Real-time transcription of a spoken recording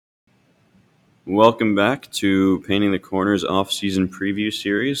Welcome back to Painting the Corners off-season preview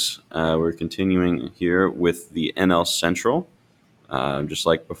series. We're continuing here with the NL Central, just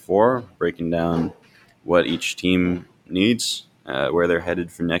like before, breaking down what each team needs, where they're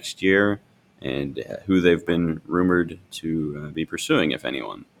headed for next year, and who they've been rumored to be pursuing, if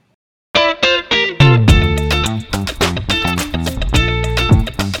anyone.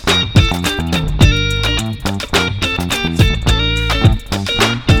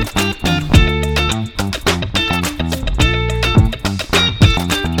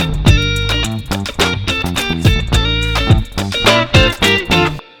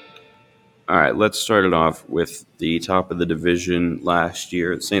 All right, let's start it off with the top of the division last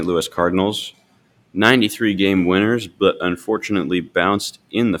year, the St. Louis Cardinals. 93 game winners, but unfortunately bounced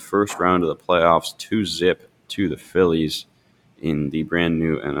in the first round of the playoffs 2-0 to the Phillies in the brand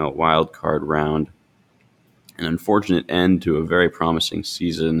new NL wild card round. An unfortunate end to a very promising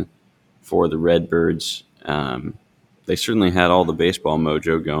season for the Redbirds. They certainly had all the baseball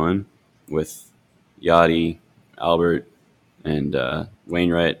mojo going with Yachty, Albert, and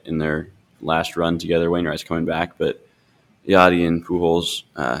Wainwright in their last run together. Wainwright's coming back, but Yachty and Pujols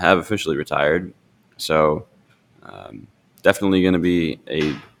have officially retired. So definitely going to be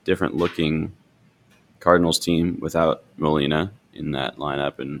a different looking Cardinals team without Molina in that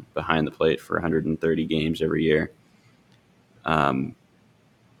lineup and behind the plate for 130 games every year. But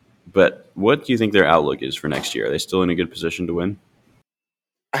what do you think their outlook is for next year? Are they still in a good position to win?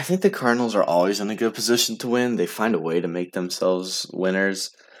 I think the Cardinals are always in a good position to win. They find a way to make themselves winners.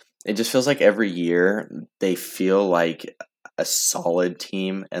 It just feels like every year they feel like a solid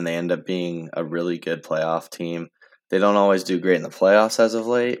team and they end up being a really good playoff team. They don't always do great in the playoffs as of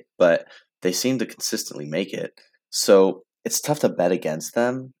late, but they seem to consistently make it. So it's tough to bet against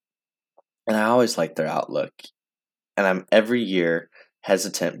them. And I always like their outlook. And I'm every year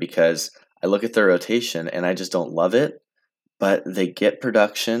hesitant because I look at their rotation and I just don't love it, but they get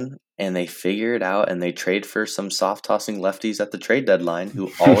production and they figure it out and they trade for some soft tossing lefties at the trade deadline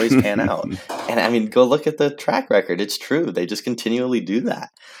who always pan out. And I mean, go look at the track record. It's true. They just continually do that.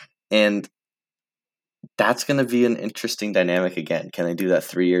 And that's going to be an interesting dynamic again. Can they do that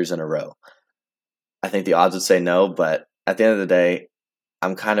 3 years in a row? I think the odds would say no, but at the end of the day,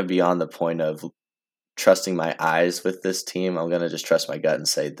 I'm kind of beyond the point of trusting my eyes with this team. I'm going to just trust my gut and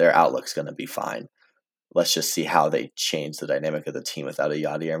say their outlook's going to be fine. Let's just see how they change the dynamic of the team without a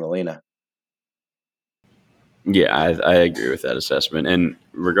Yachty or Molina. Yeah, I agree with that assessment. And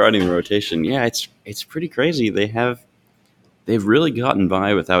regarding the rotation, yeah, it's pretty crazy. They've really gotten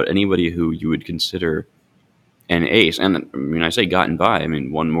by without anybody who you would consider an ace. And I mean, I say gotten by. I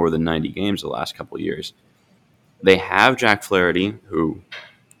mean, won more than 90 games the last couple of years. They have Jack Flaherty, who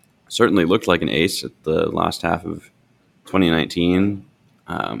certainly looked like an ace at the last half of 2019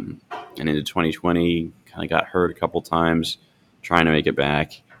 and into 2020. Kind of got hurt a couple times, trying to make it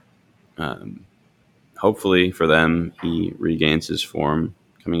back. Hopefully for them, he regains his form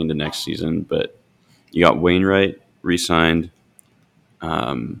coming into next season. But you got Wainwright re-signed.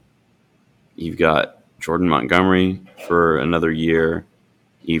 You've got Jordan Montgomery for another year.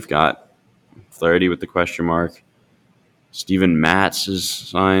 You've got Flaherty with the question mark. Steven Matz is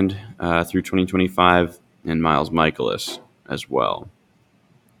signed through 2025, and Miles Michaelis as well.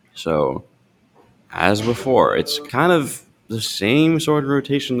 So, as before, it's kind of the same sort of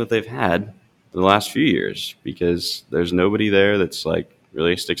rotation that they've had the last few years because there's nobody there that's like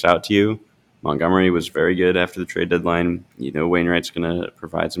really sticks out to you. Montgomery was very good after the trade deadline. You know, Wainwright's going to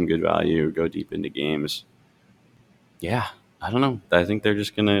provide some good value, go deep into games. Yeah, I don't know. I think they're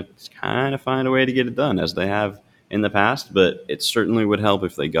just going to kind of find a way to get it done as they have in the past, but it certainly would help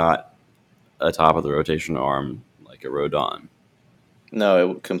if they got a top of the rotation arm like a Rodon.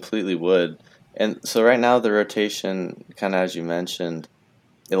 No, it completely would. And so right now the rotation, kind of as you mentioned,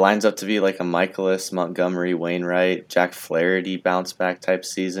 it lines up to be like a Michaelis, Montgomery, Wainwright, Jack Flaherty bounce back type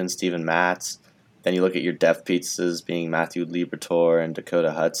season, Steven Matz. Then you look at your depth pieces being Matthew Liberatore and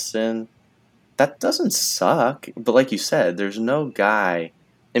Dakota Hudson. That doesn't suck, but like you said, there's no guy,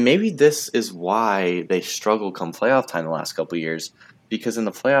 and maybe this is why they struggled come playoff time the last couple of years, because in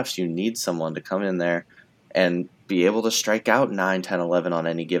the playoffs you need someone to come in there and be able to strike out 9, 10, 11 on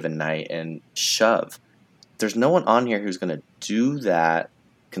any given night and shove. There's no one on here who's going to do that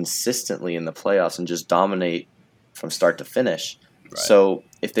consistently in the playoffs and just dominate from start to finish. Right. So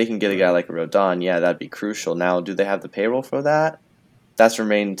if they can get a guy like Rodon, yeah, that'd be crucial. Now, do they have the payroll for that? That's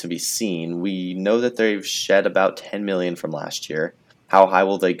remained to be seen. We know that they've shed about $10 million from last year. How high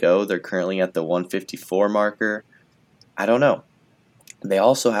will they go? They're currently at the 154 marker. I don't know. They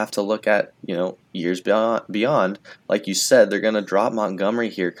also have to look at, years beyond. Like you said, they're going to drop Montgomery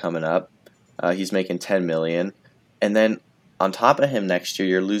here coming up. He's making 10 million, and then on top of him next year,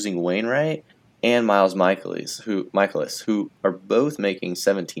 you're losing Wainwright and Michaelis, who are both making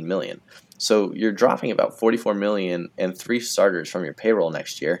 17 million. So you're dropping about 44 million and three starters from your payroll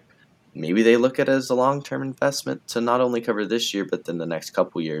next year. Maybe they look at it as a long-term investment to not only cover this year, but then the next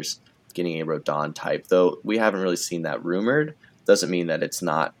couple years, getting a Rodon type. Though we haven't really seen that rumored, doesn't mean that it's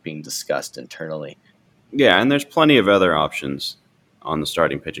not being discussed internally. Yeah, and there's plenty of other options on the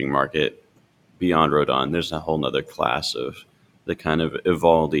starting pitching market beyond Rodon. There's a whole nother class of the kind of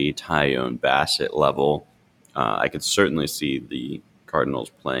Evaldi, Tyone, Bassett level. I could certainly see the Cardinals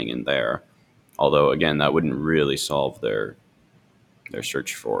playing in there. Although, again, that wouldn't really solve their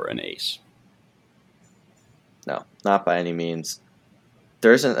search for an ace. No, not by any means.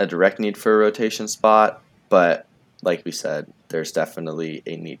 There isn't a direct need for a rotation spot, but like we said, there's definitely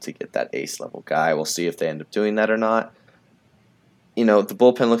a need to get that ace level guy. We'll see if they end up doing that or not. The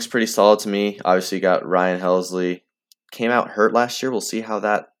bullpen looks pretty solid to me. Obviously, you got Ryan Helsley. Came out hurt last year. We'll see how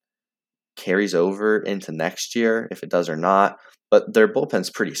that carries over into next year, if it does or not. But their bullpen's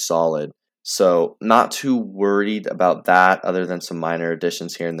pretty solid. So, not too worried about that, other than some minor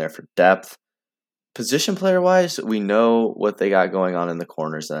additions here and there for depth. Position player wise, we know what they got going on in the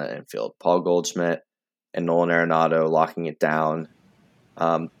corners in that infield. Paul Goldschmidt and Nolan Arenado locking it down.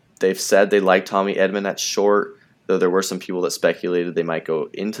 They've said they like Tommy Edman at short, though there were some people that speculated they might go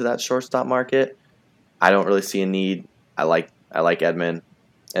into that shortstop market. I don't really see a need. I like Edman.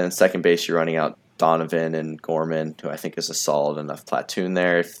 And then second base, you're running out Donovan and Gorman, who I think is a solid enough platoon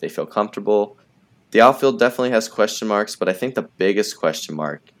there if they feel comfortable. The outfield definitely has question marks, but I think the biggest question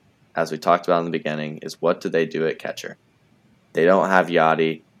mark, as we talked about in the beginning, is what do they do at catcher? They don't have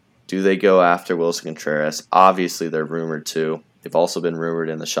Yachty. Do they go after Wilson Contreras? Obviously, they're rumored to. They've also been rumored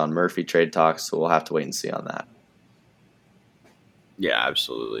in the Sean Murphy trade talks, so we'll have to wait and see on that. Yeah,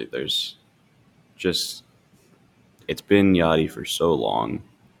 absolutely. There's just it's been Yachty for so long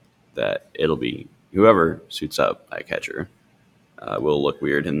that it'll be whoever suits up at catcher will look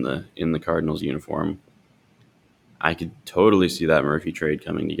weird in the Cardinals uniform. I could totally see that Murphy trade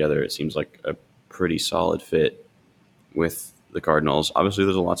coming together. It seems like a pretty solid fit with the Cardinals. Obviously,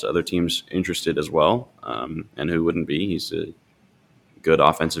 there's lots of other teams interested as well, and who wouldn't be? He's a good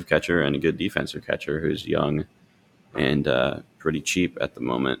offensive catcher and a good defensive catcher who's young and pretty cheap at the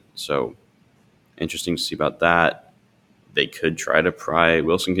moment. So interesting to see about that. They could try to pry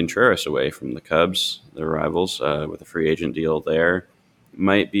Wilson Contreras away from the Cubs, their rivals, with a free agent deal there.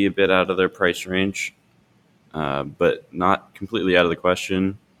 Might be a bit out of their price range, but not completely out of the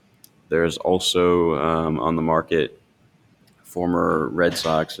question. There's also on the market former Red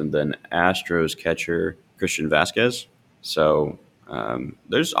Sox and then Astros catcher Christian Vasquez. So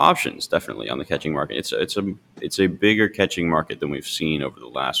there's options definitely on the catching market. It's a bigger catching market than we've seen over the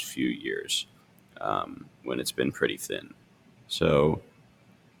last few years when it's been pretty thin. So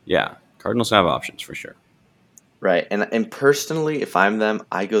yeah, Cardinals have options for sure. Right. And personally, if I'm them,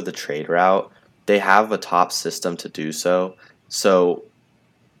 I go the trade route. They have a top system to do so. So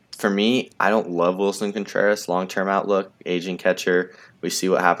for me, I don't love Wilson Contreras long term outlook, aging catcher. We see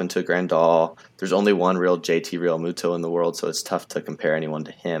what happened to Grandal. There's only one real JT Realmuto in the world, so it's tough to compare anyone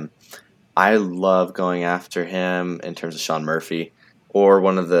to him. I love going after him in terms of Sean Murphy or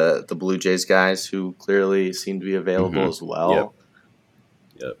one of the Blue Jays guys who clearly seem to be available as Yep. well.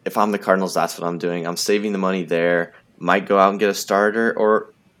 Yep. If I'm the Cardinals, that's what I'm doing. I'm saving the money there. Might go out and get a starter,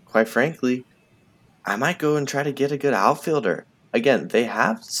 or quite frankly, I might go and try to get a good outfielder. Again, they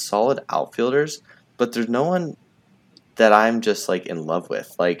have solid outfielders, but there's no one that I'm just like in love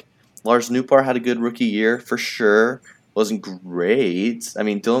with. Like Lars Nootbaar had a good rookie year for sure. Wasn't great. I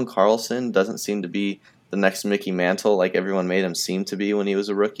mean, Dylan Carlson doesn't seem to be the next Mickey Mantle like everyone made him seem to be when he was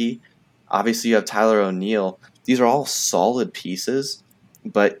a rookie. Obviously, you have Tyler O'Neill. These are all solid pieces,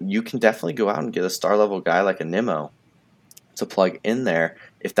 but you can definitely go out and get a star level guy like a Nimmo to plug in there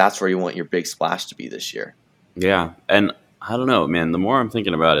if that's where you want your big splash to be this year. Yeah, and I don't know, man. The more I'm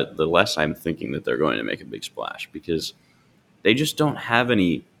thinking about it, the less I'm thinking that they're going to make a big splash because they just don't have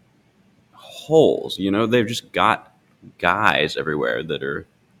any holes. They've just got guys everywhere that are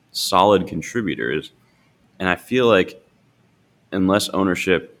solid contributors, and I feel like unless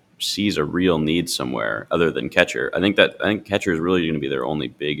ownership sees a real need somewhere other than catcher, I think catcher is really going to be their only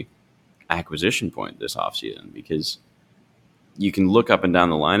big acquisition point this offseason because you can look up and down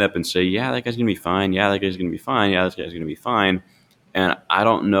the lineup and say, yeah, that guy's going to be fine. Yeah, that guy's going to be fine. Yeah, this guy's going to be fine. And I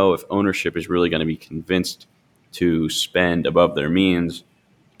don't know if ownership is really going to be convinced to spend above their means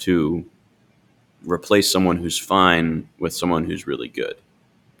to replace someone who's fine with someone who's really good.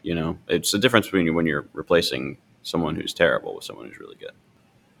 It's the difference between when you're replacing someone who's terrible with someone who's really good.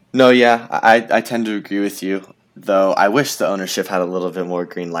 No, yeah, I tend to agree with you. Though I wish the ownership had a little bit more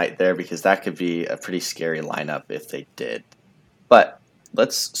green light there because that could be a pretty scary lineup if they did. But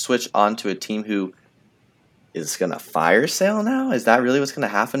let's switch on to a team who is going to fire sale now. Is that really what's going to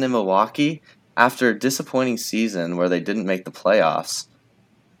happen in Milwaukee after a disappointing season where they didn't make the playoffs?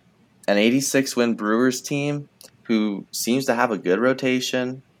 An 86 win Brewers team who seems to have a good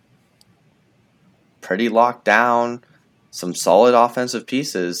rotation, pretty locked down, some solid offensive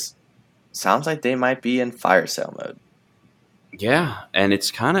pieces. Sounds like they might be in fire sale mode. Yeah, and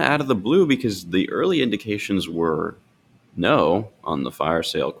it's kind of out of the blue because the early indications were no on the fire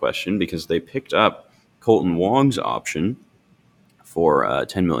sale question because they picked up Colton Wong's option for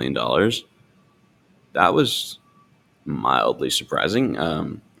 $10 million. That was mildly surprising.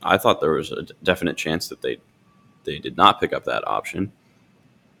 I thought there was a definite chance that they did not pick up that option,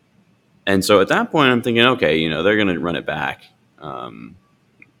 and so at that point, I'm thinking, okay, they're going to run it back, um,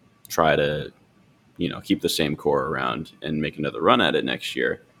 try to keep the same core around and make another run at it next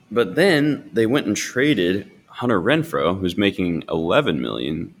year. But then they went and traded Hunter Renfroe, who's making 11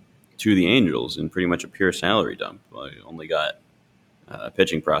 million, to the Angels in pretty much a pure salary dump. Well, you only got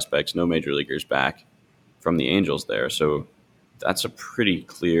pitching prospects, no major leaguers back from the Angels there. So that's a pretty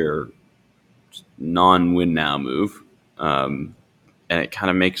clear non-win now move. And it kind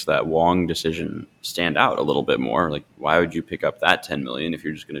of makes that Wong decision stand out a little bit more. Like, why would you pick up that 10 million if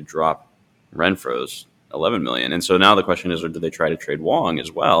you're just going to drop Renfro's 11 million? And so now the question is, or do they try to trade Wong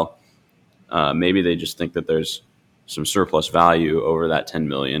as well? Maybe they just think that there's some surplus value over that 10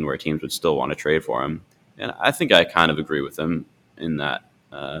 million where teams would still want to trade for him. And I think I kind of agree with them in that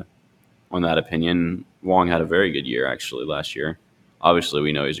on that opinion. Wong had a very good year actually last year. Obviously,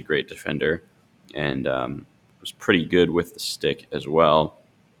 we know he's a great defender and was pretty good with the stick as well.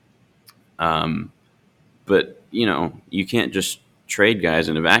 Um, but you can't just trade guys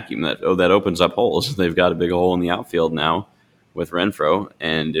in a vacuum. That opens up holes. They've got a big hole in the outfield now with Renfroe,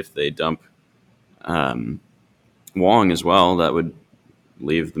 and if they dump um, Wong as well, that would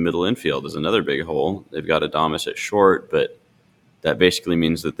leave the middle infield as another big hole. They've got Adames at short, but that basically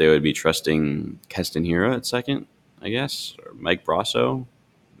means that they would be trusting Keston Hira at second, I guess, or Mike Brasso.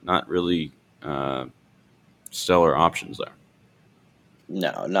 Not really uh, stellar options there.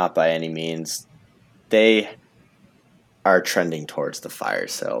 No, not by any means. They are trending towards the fire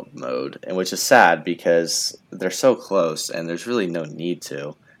sale mode, and which is sad because they're so close and there's really no need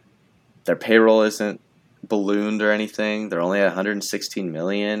to. Their payroll isn't ballooned or anything. They're only at 116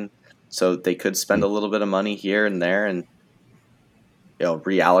 million, so they could spend a little bit of money here and there and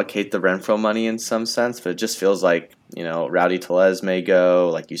reallocate the Renfro money in some sense. But it just feels like Rowdy Tellez may go,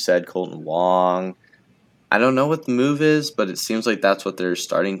 like you said, Colton Wong. I don't know what the move is, but it seems like that's what they're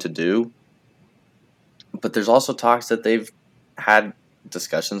starting to do. But there's also talks that they've had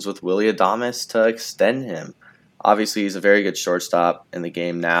discussions with Willy Adames to extend him. Obviously, he's a very good shortstop in the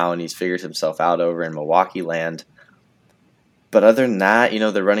game now, and he's figured himself out over in Milwaukee land. But other than that,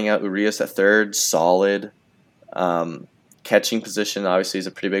 they're running out Urias at third, solid. Catching position obviously is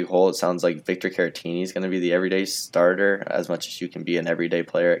a pretty big hole. It sounds like Victor Caratini is going to be the everyday starter, as much as you can be an everyday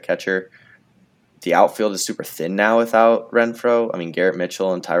player at catcher. The outfield is super thin now without Renfroe. I mean, Garrett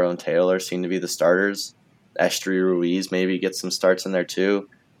Mitchell and Tyrone Taylor seem to be the starters. Estri Ruiz maybe gets some starts in there too.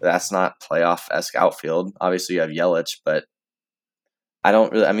 That's not playoff-esque outfield. Obviously, you have Yelich, but I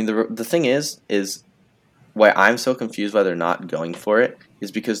don't really. I mean, the thing is why I'm so confused why they're not going for it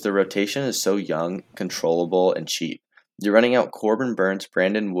is because the rotation is so young, controllable, and cheap. You're running out Corbin Burns,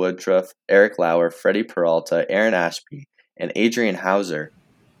 Brandon Woodruff, Eric Lauer, Freddie Peralta, Aaron Ashby, and Adrian Hauser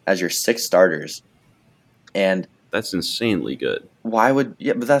as your six starters. And That's insanely good. why would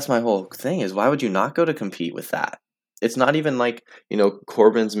but that's my whole thing is why would you not go to compete with that? It's not even like,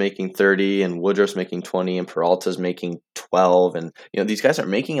 Corbin's making 30 and Woodruff's making 20 and Peralta's making 12 and these guys are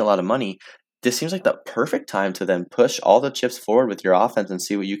making a lot of money. This seems like the perfect time to then push all the chips forward with your offense and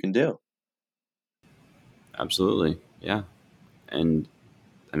see what you can do. Absolutely, yeah. And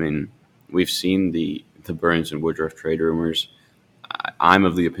I mean, we've seen the Burns and Woodruff trade rumors. I'm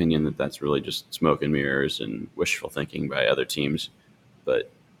of the opinion that that's really just smoke and mirrors and wishful thinking by other teams.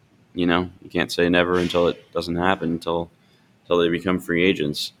 But you can't say never until it doesn't happen, until they become free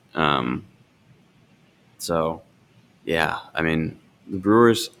agents. So yeah, I mean, the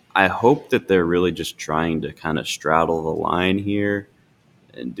Brewers. I hope that they're really just trying to kind of straddle the line here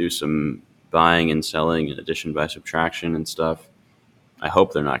and do some buying and selling and addition by subtraction and stuff. I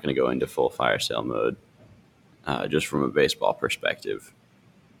hope they're not going to go into full fire sale mode, just from a baseball perspective.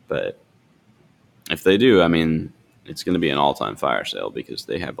 But if they do, I mean, it's going to be an all-time fire sale because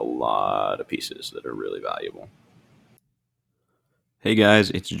they have a lot of pieces that are really valuable. Hey guys,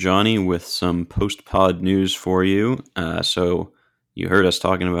 it's Johnny with some post pod news for you. So, you heard us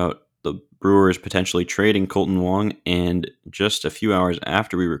talking about the Brewers potentially trading Colton Wong, and just a few hours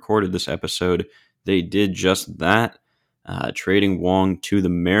after we recorded this episode, they did just that, trading Wong to the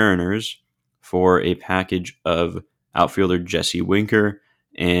Mariners for a package of outfielder Jesse Winker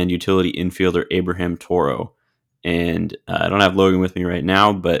and utility infielder Abraham Toro. And I don't have Logan with me right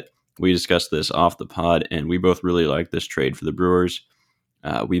now, but we discussed this off the pod, and we both really like this trade for the Brewers.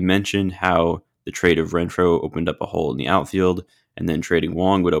 We mentioned how the trade of Renfroe opened up a hole in the outfield, and then trading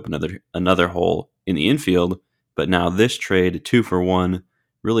Wong would open another hole in the infield. But now this trade, 2-for-1,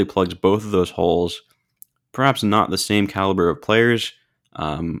 really plugs both of those holes. Perhaps not the same caliber of players.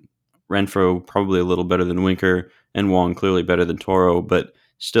 Um, Renfroe probably a little better than Winker, and Wong clearly better than Toro. But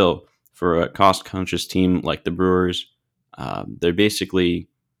still, for a cost-conscious team like the Brewers, they're basically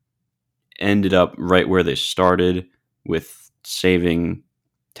ended up right where they started with saving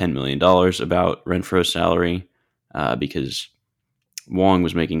 $10 million about Renfroe's salary because Wong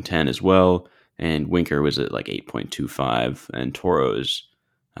was making 10 as well, and Winker was at like 8.25, and Toro's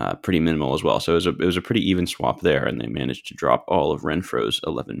pretty minimal as well. So it was a pretty even swap there, and they managed to drop all of Renfroe's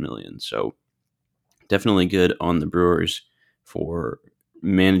 11 million. So definitely good on the Brewers for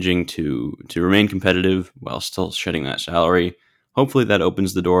managing to remain competitive while still shedding that salary. Hopefully that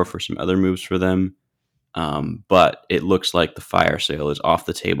opens the door for some other moves for them. But it looks like the fire sale is off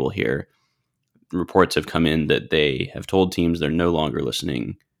the table here. Reports have come in that they have told teams they're no longer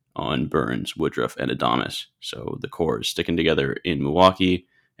listening on Burns, Woodruff, and Adames. So the core is sticking together in Milwaukee,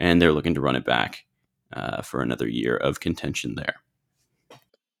 and they're looking to run it back for another year of contention there.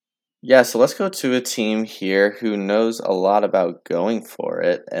 Yeah, so let's go to a team here who knows a lot about going for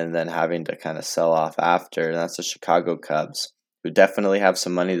it and then having to kind of sell off after. And that's the Chicago Cubs, who definitely have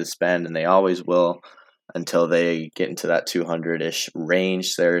some money to spend, and they always will until they get into that 200-ish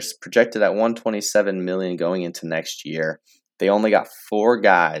range. They're projected at 127 million going into next year. They only got 4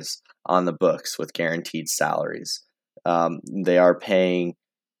 guys on the books with guaranteed salaries. They are paying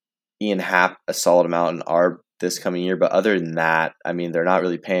Ian Happ a solid amount in ARB this coming year, but other than that, I mean, they're not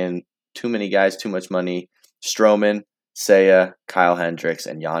really paying too many guys too much money. Stroman, Seiya, Kyle Hendricks,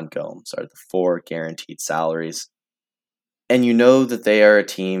 and Jan Gomes are the 4 guaranteed salaries. And you know that they are a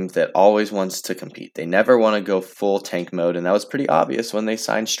team that always wants to compete. They never want to go full tank mode, and that was pretty obvious when they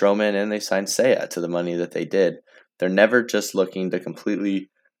signed Stroman and they signed Seiya to the money that they did. They're never just looking to completely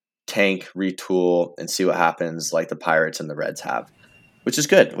tank, retool, and see what happens like the Pirates and the Reds have, which is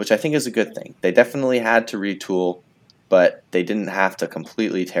good, which I think is a good thing. They definitely had to retool, but they didn't have to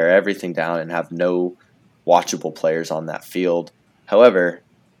completely tear everything down and have no watchable players on that field. However,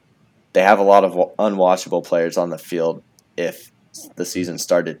 they have a lot of unwatchable players on the field if the season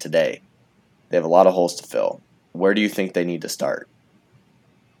started today. They have a lot of holes to fill. Where do you think they need to start?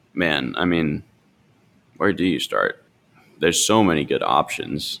 Man, I mean, where do you start? There's so many good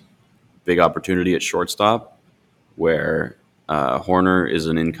options. Big opportunity at shortstop, where Horner is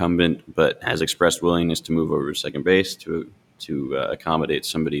an incumbent but has expressed willingness to move over to second base to accommodate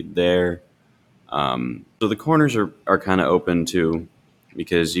somebody there. So the corners are kind of open too,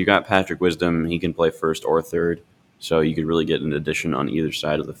 because you got Patrick Wisdom. He can play first or third, so you could really get an addition on either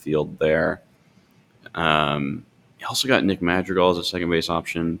side of the field there. You also got Nick Madrigal as a second base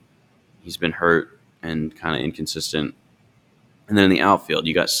option. He's been hurt and kind of inconsistent. And then in the outfield,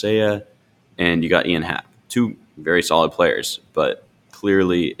 you got Seiya and you got Ian Happ. 2 very solid players, but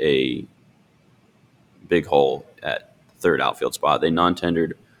clearly a big hole at third outfield spot. They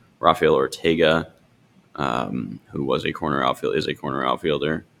non-tendered Rafael Ortega, who was is a corner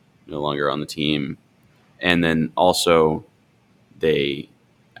outfielder, no longer on the team. And then also they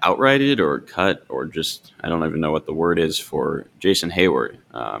outrighted or cut or just, I don't even know what the word is for Jason Hayward,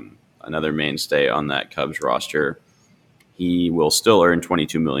 another mainstay on that Cubs roster. He will still earn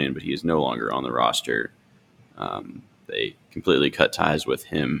 $22 million, but he is no longer on the roster. They completely cut ties with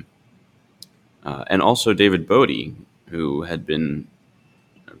him. And also David Bodie, who had been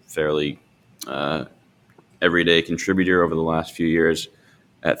a fairly everyday contributor over the last few years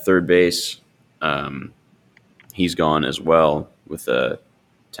at third base. He's gone as well with a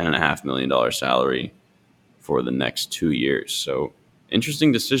 $10.5 million salary for the next 2 years. So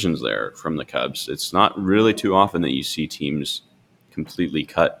interesting decisions there from the Cubs. It's not really too often that you see teams completely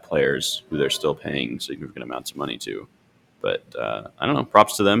cut players who they're still paying significant amounts of money to. But I don't know.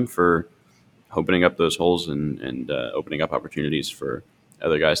 Props to them for opening up those holes and opening up opportunities for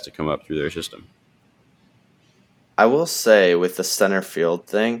other guys to come up through their system. I will say with the center field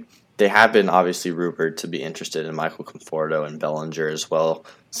thing, they have been obviously rumored to be interested in Michael Conforto and Bellinger as well.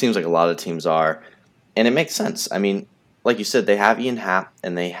 Seems like a lot of teams are. And it makes sense. I mean, like you said, they have Ian Happ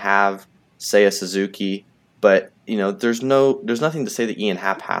and they have Seiya Suzuki, but there's nothing to say that Ian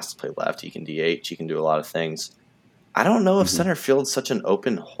Happ has to play left. He can DH. He can do a lot of things. I don't know if Hmm. center field's such an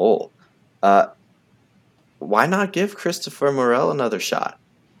open hole. Uh, why not give Christopher Morel another shot?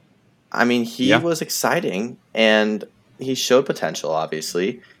 I mean, he Yeah. was exciting and he showed potential,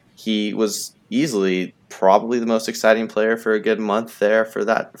 obviously. He was easily probably the most exciting player for a good month there for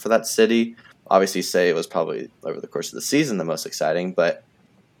that city. Obviously, say it was probably over the course of the season the most exciting, but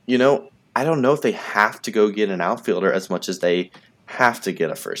I don't know if they have to go get an outfielder as much as they have to get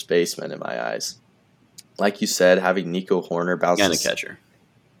a first baseman in my eyes. Like you said, having Nico Horner bounce And a this, catcher.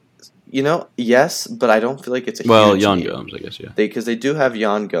 yes, but I don't feel like it's a Well, huge Jan need. Gomes, I guess, yeah. Because they do have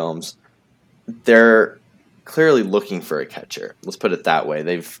Jan Gomes. They're clearly looking for a catcher. Let's put it that way.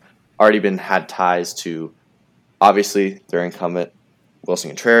 They've already had ties to, obviously, their incumbent Wilson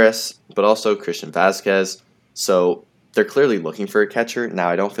Contreras, but also Christian Vasquez. So they're clearly looking for a catcher. Now,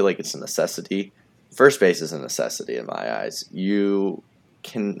 I don't feel like it's a necessity. First base is a necessity in my eyes. You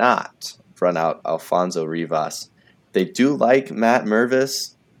cannot run out Alfonso Rivas. They do like Matt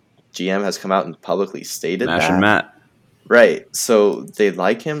Mervis. GM has come out and publicly stated Mash and that. Matt. Right. So they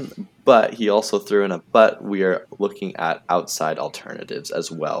like him, but he also threw in but we are looking at outside alternatives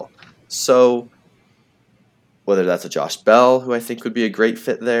as well. So whether that's a Josh Bell, who I think would be a great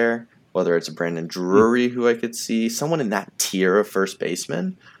fit there, whether it's a Brandon Hmm. Drury, who I could see, someone in that tier of first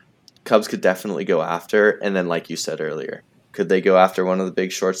baseman, Cubs could definitely go after. And then, like you said earlier, could they go after one of the big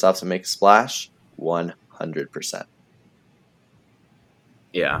shortstops and make a splash? 100%.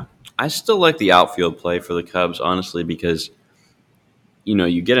 Yeah. I still like the outfield play for the Cubs, honestly, because,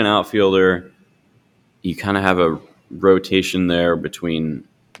 you get an outfielder, you kind of have a rotation there between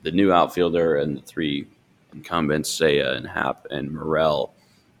the new outfielder and the three incumbents, Seiya and Happ and Morel.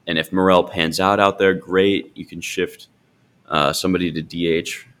 And if Morel pans out there, great. You can shift somebody to DH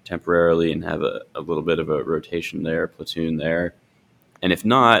temporarily and have a little bit of a rotation there, platoon there. And if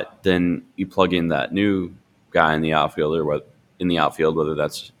not, then you plug in that new guy in the outfield, whether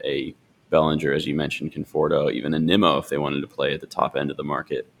that's a Bellinger, as you mentioned, Conforto, even a Nimmo if they wanted to play at the top end of the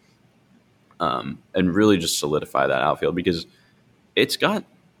market, and really just solidify that outfield because it's got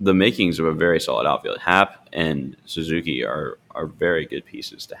the makings of a very solid outfield. Happ and Suzuki are very good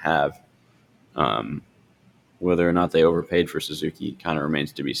pieces to have. Um, Whether or not they overpaid for Suzuki kind of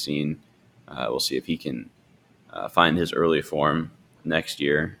remains to be seen. We'll see if he can find his early form next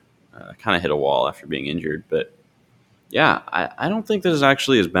year. Kind of hit a wall after being injured, but yeah, I don't think this is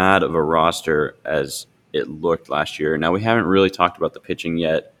actually as bad of a roster as it looked last year. Now we haven't really talked about the pitching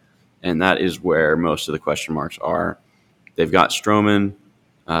yet, and that is where most of the question marks are. They've got Stroman,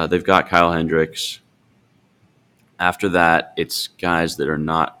 they've got Kyle Hendricks. After that, it's guys that are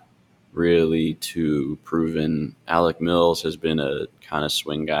not really too proven. Alec Mills has been a kind of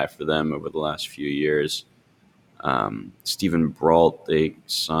swing guy for them over the last few years. Stephen Brault, they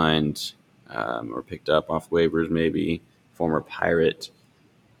signed or picked up off waivers, maybe, former Pirate.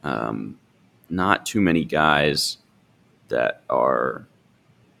 Um, Not too many guys that are,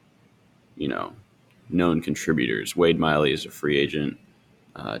 you know, known contributors. Wade Miley is a free agent,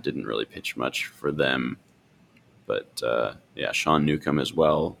 didn't really pitch much for them. But yeah, Sean Newcomb as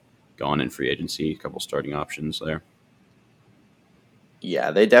well, gone in free agency, a couple starting options there.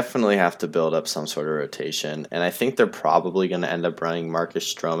 Yeah, they definitely have to build up some sort of rotation, and I think they're probably going to end up running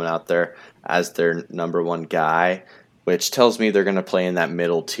Marcus Stroman out there as their number one guy, which tells me they're going to play in that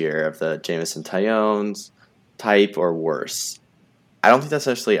middle tier of the Jamison Tyones type or worse. I don't think that's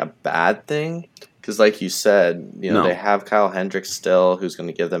actually a bad thing because, like you said, they No. have Kyle Hendricks still, who's going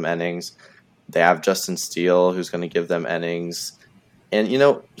to give them innings. They have Justin Steele, who's going to give them innings. And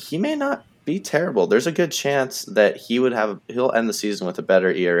he may not be terrible. There's a good chance that he'll end the season with a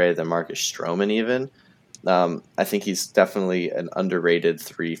better ERA than Marcus Stroman even. I think he's definitely an underrated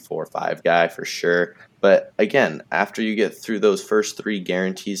 3, 4, 5 guy for sure. But again, after you get through those first three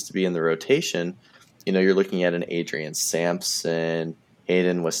guarantees to be in the rotation, you're looking at an Adrian Sampson,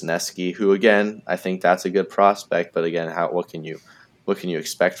 Hayden Wesneski, who again, I think that's a good prospect. But again, what can you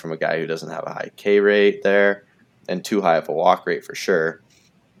expect from a guy who doesn't have a high K rate there and too high of a walk rate for sure?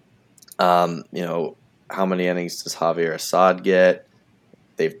 Um, you know, how many innings does Javier Assad get?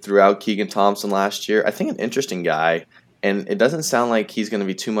 They threw out Keegan Thompson last year. I think an interesting guy, and it doesn't sound like he's going to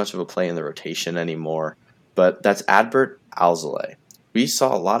be too much of a play in the rotation anymore, but that's Adbert Alzolay. We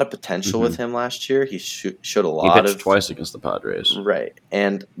saw a lot of potential Hmm. with him last year. He showed a He lot pitched of twice against the Padres. right.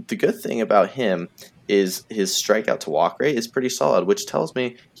 And the good thing about him is his strikeout to walk rate is pretty solid, which tells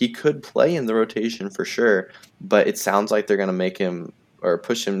me he could play in the rotation for sure. But it sounds like they're going to make him or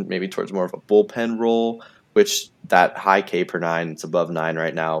push him maybe towards more of a bullpen role which that high K per nine, it's above 9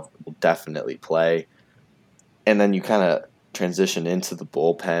 right now, will definitely play. And then you kind of transition into the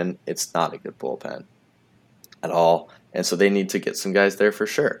bullpen. It's not a good bullpen at all. And so they need to get some guys there for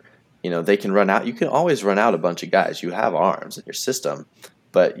sure. They can run out. You can always run out a bunch of guys. You have arms in your system,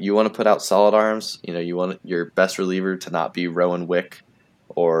 but you want to put out solid arms. You want your best reliever to not be Rowan Wick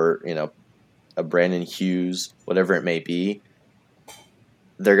or, a Brandon Hughes, whatever it may be.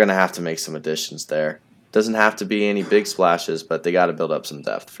 They're going to have to make some additions there. Doesn't have to be any big splashes, but they got to build up some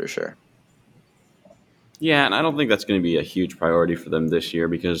depth for sure. Yeah, and I don't think that's going to be a huge priority for them this year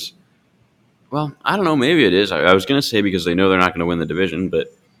because, well, I don't know. Maybe it is. I was going to say because they know they're not going to win the division, but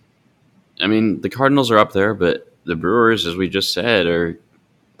I mean, the Cardinals are up there, but the Brewers, as we just said,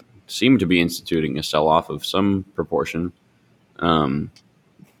 seem to be instituting a sell-off of some proportion.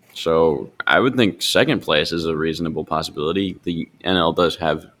 So I would think second place is a reasonable possibility. The NL does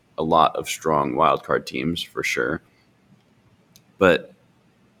have a lot of strong wild card teams for sure, but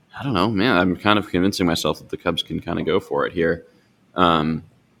I don't know, man. I'm kind of convincing myself that the Cubs can kind of go for it here. Um,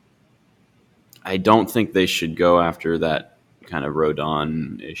 I don't think they should go after that kind of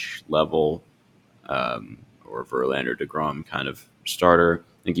Rodon-ish level or Verlander DeGrom kind of starter.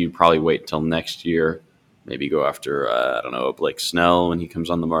 I think you'd probably wait until next year, maybe go after I don't know, a Blake Snell when he comes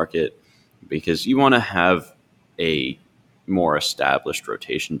on the market, because you want to have a more established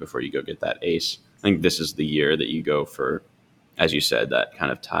rotation before you go get that ace. I think this is the year that you go for, as you said, that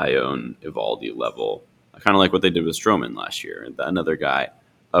kind of Tyone Evaldi level, kind of like what they did with Stroman last year. Another guy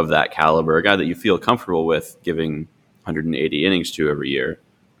of that caliber, a guy that you feel comfortable with giving 180 innings to every year,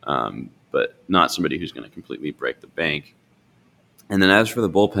 but not somebody who's going to completely break the bank. And then as for the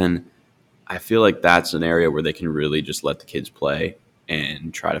bullpen, I feel like that's an area where they can really just let the kids play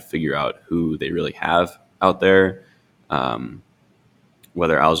and try to figure out who they really have out there. Um,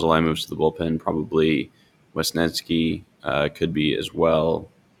 Whether Alzolay moves to the bullpen, probably Wesnetsky could be as well.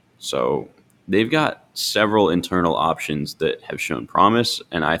 So they've got several internal options that have shown promise,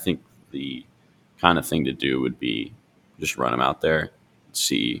 and I think the kind of thing to do would be just run them out there,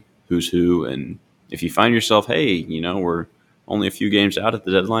 see who's who, and if you find yourself, hey, we're only a few games out at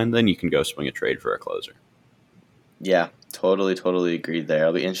the deadline, then you can go swing a trade for a closer. Yeah, totally agreed there.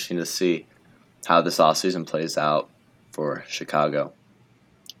 It'll be interesting to see how this offseason plays out for Chicago.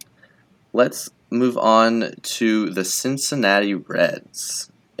 Let's move on to the Cincinnati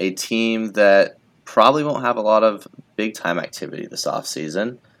Reds, a team that probably won't have a lot of big-time activity this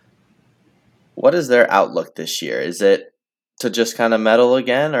offseason. What is their outlook this year? Is it to just kind of medal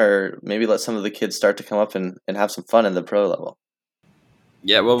again, or maybe let some of the kids start to come up and have some fun in the pro level?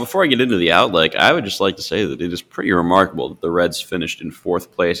 Yeah, well, before I get into the outlook, I would just like to say that it is pretty remarkable that the Reds finished in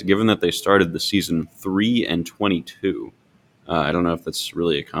fourth place, given that they started the season 3-22. I don't know if that's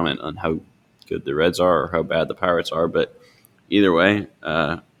really a comment on how good the Reds are or how bad the Pirates are, but either way,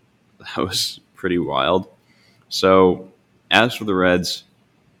 that was pretty wild. So, as for the Reds,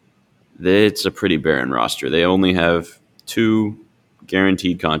 it's a pretty barren roster. They only have two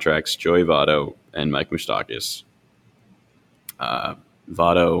guaranteed contracts: Joey Votto and Mike Moustakas. Uh,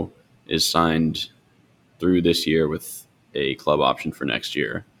 Votto is signed through this year with a club option for next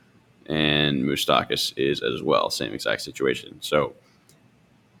year, and Moustakas is as well, same exact situation. So,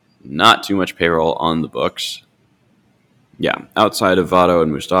 not too much payroll on the books. Yeah, outside of Votto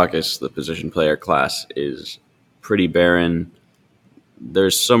and Moustakas, the position player class is pretty barren.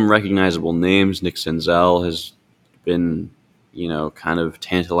 There's some recognizable names. Nick Senzel has been, kind of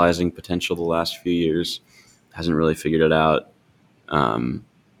tantalizing potential the last few years. Hasn't really figured it out. Um,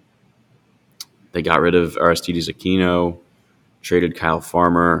 they got rid of Aristides Aquino, traded Kyle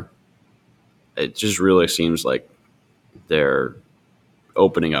Farmer. It just really seems like they're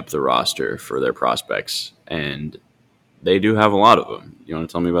opening up the roster for their prospects, and they do have a lot of them. You want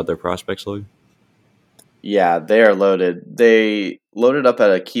to tell me about their prospects, Logan? Yeah, they are loaded. They loaded up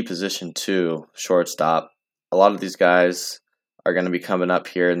at a key position too, shortstop. A lot of these guys are going to be coming up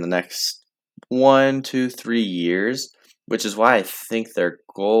here in the next 1, 2, 3 years, which is why I think their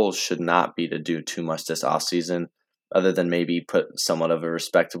goal should not be to do too much this offseason, other than maybe put somewhat of a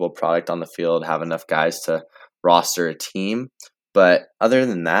respectable product on the field, have enough guys to roster a team. But other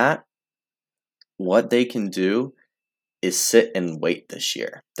than that, what they can do is sit and wait this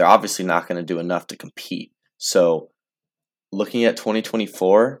year. They're obviously not going to do enough to compete. So, looking at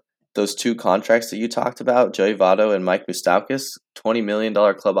 2024, those two contracts that you talked about, Joey Votto and Mike Moustakas, $20 million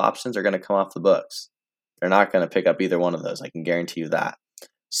club options are going to come off the books. They're not going to pick up either one of those. I can guarantee you that.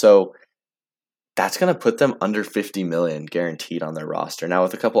 So, that's going to put them under 50 million guaranteed on their roster. Now,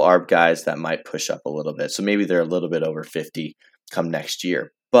 with a couple ARB guys, that might push up a little bit. So maybe they're a little bit over 50 come next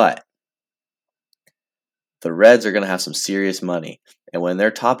year. But the Reds are going to have some serious money. And when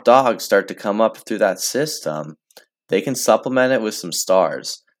their top dogs start to come up through that system, they can supplement it with some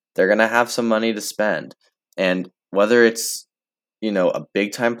stars. They're going to have some money to spend. And whether it's, a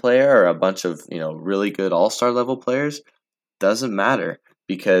big time player or a bunch of, really good all-star level players, doesn't matter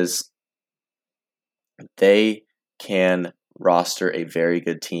because they can roster a very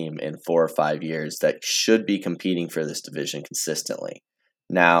good team in 4 or 5 years that should be competing for this division consistently.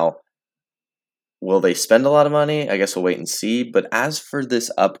 Now, will they spend a lot of money? I guess we'll wait and see. But as for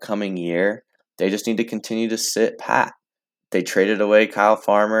this upcoming year, they just need to continue to sit pat. They traded away Kyle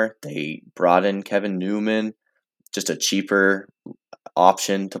Farmer. They brought in Kevin Newman, just a cheaper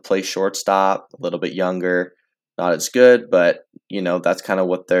option to play shortstop, a little bit younger, not as good, but that's kind of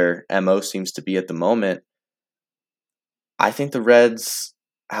what their MO seems to be at the moment. I think the Reds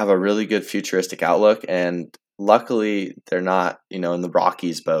have a really good futuristic outlook, and luckily they're not, in the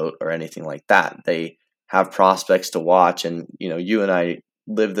Rockies boat or anything like that. They have prospects to watch, and you and I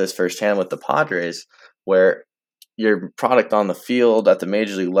live this firsthand with the Padres, where your product on the field at the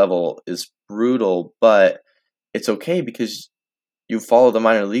major league level is brutal, but it's okay because you follow the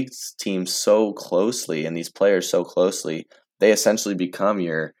minor leagues team so closely and these players so closely, they essentially become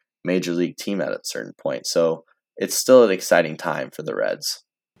your major league team at a certain point. So it's still an exciting time for the Reds.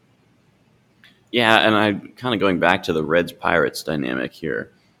 Yeah, and I'm kind of going back to the Reds Pirates dynamic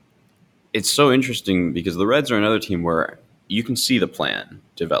here. It's so interesting because the Reds are another team where you can see the plan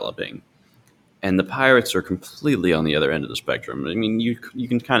developing, and the Pirates are completely on the other end of the spectrum. I mean, you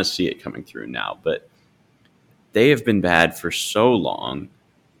can kind of see it coming through now, but they have been bad for so long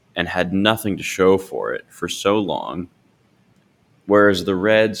and had nothing to show for it for so long, whereas the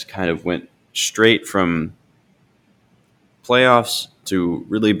Reds kind of went straight from playoffs to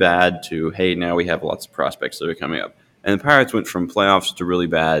really bad to, hey, now we have lots of prospects that are coming up. And the Pirates went from playoffs to really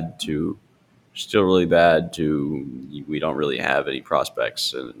bad to still really bad to we don't really have any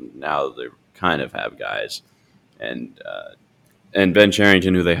prospects, and now they kind of have guys. And Ben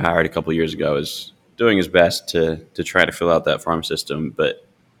Cherington, who they hired a couple years ago, is doing his best to try to fill out that farm system, but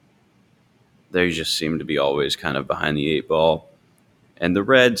they just seem to be always kind of behind the eight ball. And the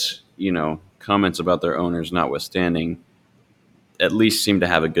Reds, comments about their owners notwithstanding, at least seem to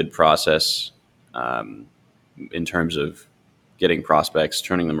have a good process in terms of getting prospects,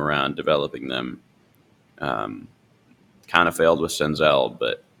 turning them around, developing them. Kind of failed with Senzel,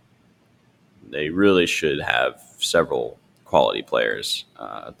 but they really should have several quality players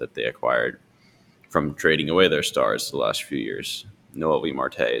that they acquired from trading away their stars the last few years. Noelvi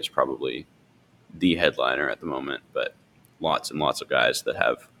Marte is probably the headliner at the moment, but lots and lots of guys that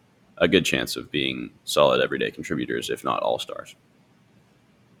have a good chance of being solid everyday contributors, if not all-stars.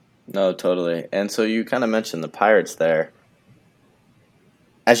 No, totally. And so you kind of mentioned the Pirates there.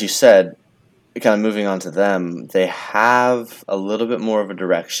 As you said, kind of moving on to them, they have a little bit more of a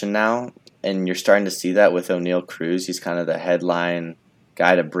direction now, and you're starting to see that with O'Neal Cruz. He's kind of the headline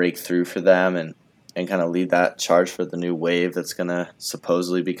guy to break through for them and kind of lead that charge for the new wave that's going to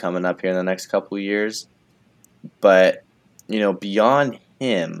supposedly be coming up here in the next couple of years. But, beyond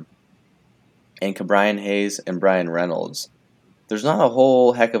him and Brian Hayes and Brian Reynolds, there's not a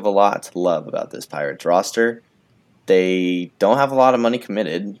whole heck of a lot to love about this Pirates roster. They don't have a lot of money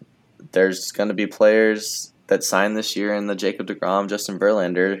committed. There's going to be players that sign this year in the Jacob deGrom, Justin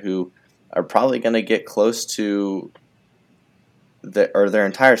Verlander, who are probably going to get close to their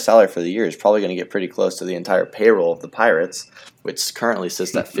entire salary for the year is probably going to get pretty close to the entire payroll of the Pirates, which currently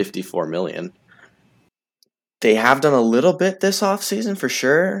sits at $54 million. They have done a little bit this offseason for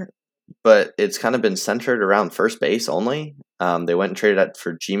sure, but it's kind of been centered around first base only. They went and traded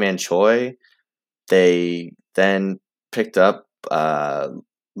for G-Man Choi. They then picked up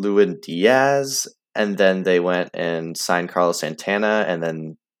Lewin Diaz, and then they went and signed Carlos Santana, and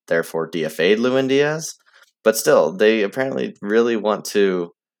then therefore DFA'd Lewin Diaz. But still, they apparently really want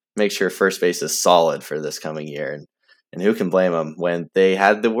to make sure first base is solid for this coming year. And who can blame them when they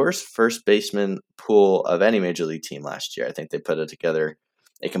had the worst first baseman pool of any major league team last year? I think they put it together.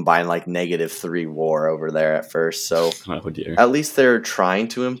 They combined like -3 WAR over there at first. So at least they're trying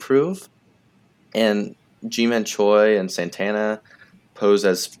to improve. And G-Man Choi and Santana pose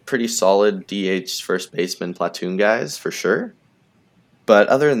as pretty solid DH first baseman platoon guys for sure. But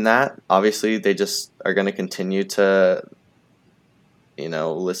other than that, obviously they just are going to continue to,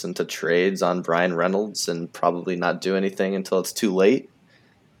 listen to trades on Brian Reynolds and probably not do anything until it's too late.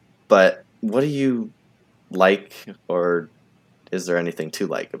 But what do you like, or is there anything to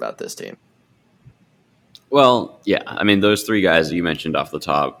like about this team? Well, yeah. I mean, those three guys that you mentioned off the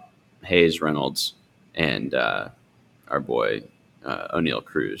top, Hayes, Reynolds, and our boy O'Neal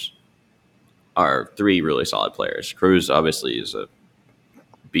Cruz, are three really solid players. Cruz obviously is a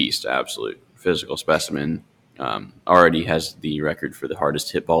beast, absolute physical specimen. Already has the record for the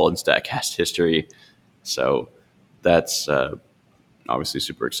hardest hit ball in Statcast history. So that's obviously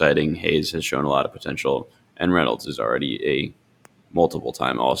super exciting. Hayes has shown a lot of potential, and Reynolds is already a multiple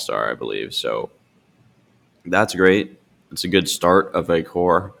time All Star, I believe. So that's great. It's a good start of a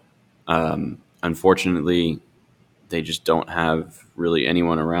core. Unfortunately, they just don't have really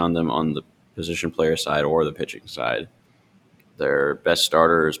anyone around them on the position player side or the pitching side. Their best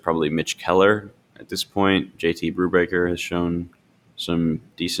starter is probably Mitch Keller at this point. JT Brubaker has shown some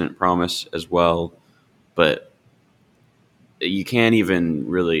decent promise as well, but you can't even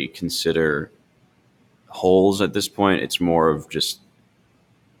really consider holes at this point. It's more of just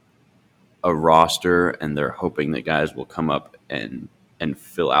a roster, and they're hoping that guys will come up and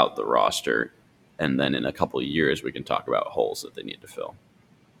fill out the roster, and then in a couple of years we can talk about holes that they need to fill.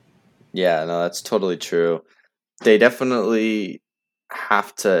 Yeah, no, that's totally true. They definitely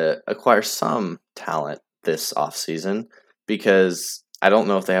have to acquire some talent this offseason because I don't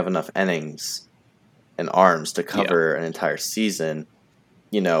know if they have enough innings and arms to Yeah, cover an entire season.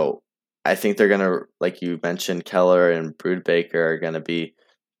 You know, I think they're going to, like you mentioned, Keller and Broodbaker are going to be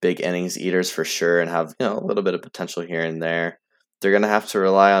big innings eaters for sure and have, a little bit of potential here and there. They're going to have to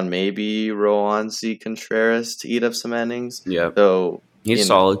rely on maybe Roansy Contreras to eat up some innings. yeah, So, he's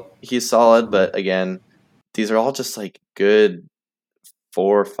solid. he's solid, but again, these are all just like good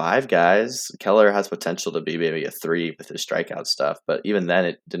 4 or 5 guys. Keller has potential to be maybe a 3 with his strikeout stuff, but even then,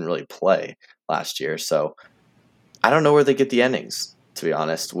 it didn't really play last year. So I don't know where they get the innings, to be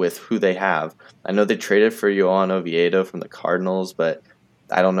honest, with who they have. I know they traded for Yohan Oviedo from the Cardinals, but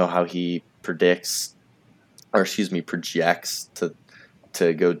I don't know how he projects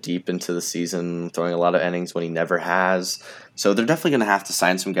to go deep into the season, throwing a lot of innings when he never has. So they're definitely going to have to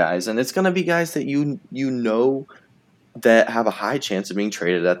sign some guys, and it's going to be guys that that have a high chance of being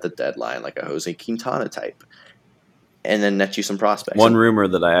traded at the deadline, like a Jose Quintana type, and then net you some prospects. One rumor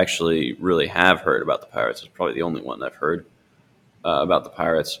that I actually really have heard about the Pirates is probably the only one I've heard about the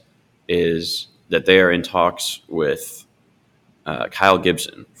Pirates is that they are in talks with Kyle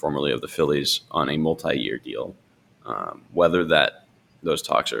Gibson, formerly of the Phillies, on a multi-year deal. Whether those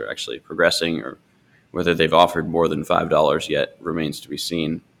talks are actually progressing or whether they've offered more than $5 yet remains to be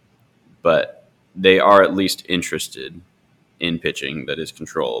seen. But they are at least interested in pitching that is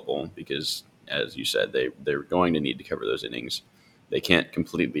controllable because, as you said, they're going to need to cover those innings. They can't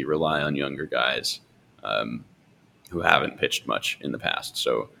completely rely on younger guys who haven't pitched much in the past.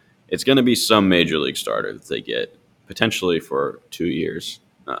 So it's going to be some major league starter that they get potentially for 2 years,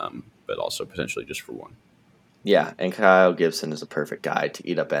 but also potentially just for one. Yeah, and Kyle Gibson is a perfect guy to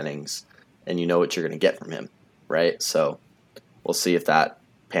eat up innings, and you know what you're going to get from him, right? So we'll see if that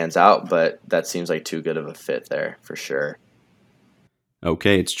pans out, but that seems like too good of a fit there for sure.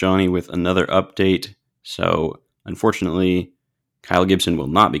 Okay, it's Johnny with another update. So, unfortunately, Kyle Gibson will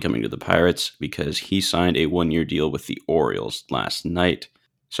not be coming to the Pirates because he signed a 1-year deal with the Orioles last night.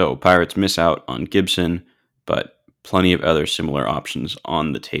 So, Pirates miss out on Gibson, but plenty of other similar options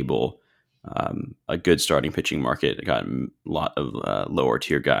on the table. A good starting pitching market. Got a lot of lower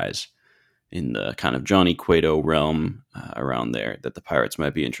tier guys in the kind of Johnny Cueto realm around there that the Pirates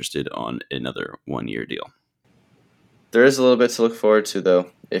might be interested on another 1-year deal. There is a little bit to look forward to,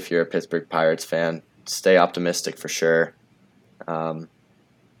 though, if you're a Pittsburgh Pirates fan. Stay optimistic for sure. Yeah,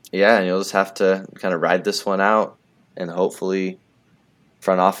 and you'll just have to kind of ride this one out, and hopefully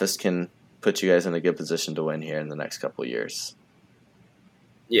front office can put you guys in a good position to win here in the next couple of years.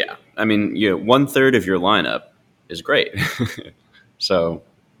 Yeah, I mean, 1/3 of your lineup is great, so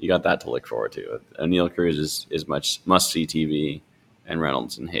you got that to look forward to. O'Neill Cruz is much must see TV, and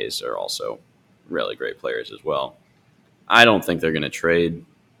Reynolds and Hayes are also really great players as well. I don't think they're going to trade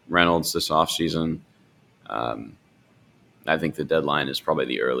Reynolds this offseason. I think the deadline is probably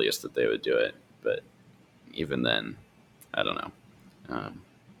the earliest that they would do it, but even then, I don't know.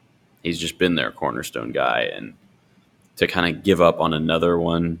 He's just been their cornerstone guy, and to kind of give up on another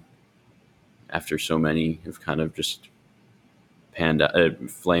one after so many have kind of just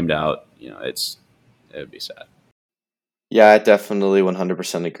flamed out, it would be sad. Yeah, I definitely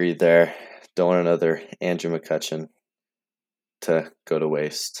 100% agree there. Don't want another Andrew McCutchen to go to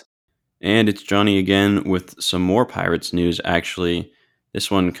waste. And it's Johnny again with some more Pirates news, actually.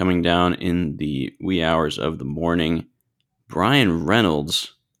 This one coming down in the wee hours of the morning. Brian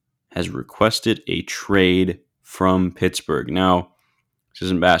Reynolds has requested a trade from Pittsburgh. Now, this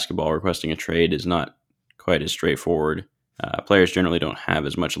isn't basketball. Requesting a trade is not quite as straightforward. Players generally don't have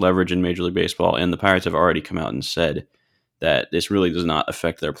as much leverage in Major League Baseball, and the Pirates have already come out and said that this really does not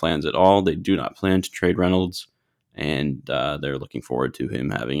affect their plans at all. They do not plan to trade Reynolds, and they're looking forward to him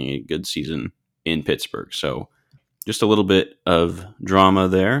having a good season in Pittsburgh. So just a little bit of drama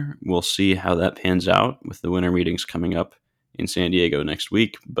there. We'll see how that pans out with the winter meetings coming up in San Diego next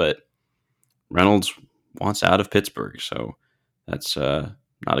week. But Reynolds wants out of Pittsburgh, so that's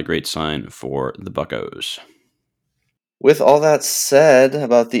not a great sign for the Buccos. With all that said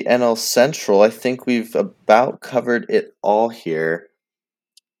about the NL Central, I think we've about covered it all here.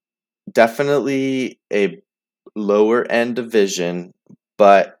 Definitely a lower end division,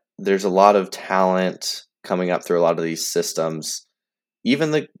 but there's a lot of talent coming up through a lot of these systems. Even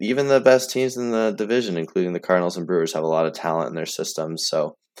the best teams in the division, including the Cardinals and Brewers, have a lot of talent in their systems.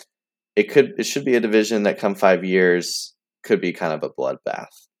 So it should be a division that come 5 years could be kind of a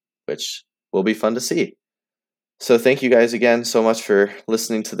bloodbath, which will be fun to see. So thank you guys again so much for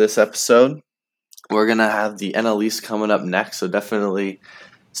listening to this episode. We're gonna have the NL East coming up next, so definitely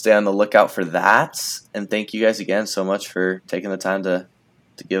stay on the lookout for that. And thank you guys again so much for taking the time to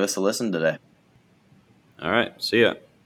give us a listen today. All right, see ya.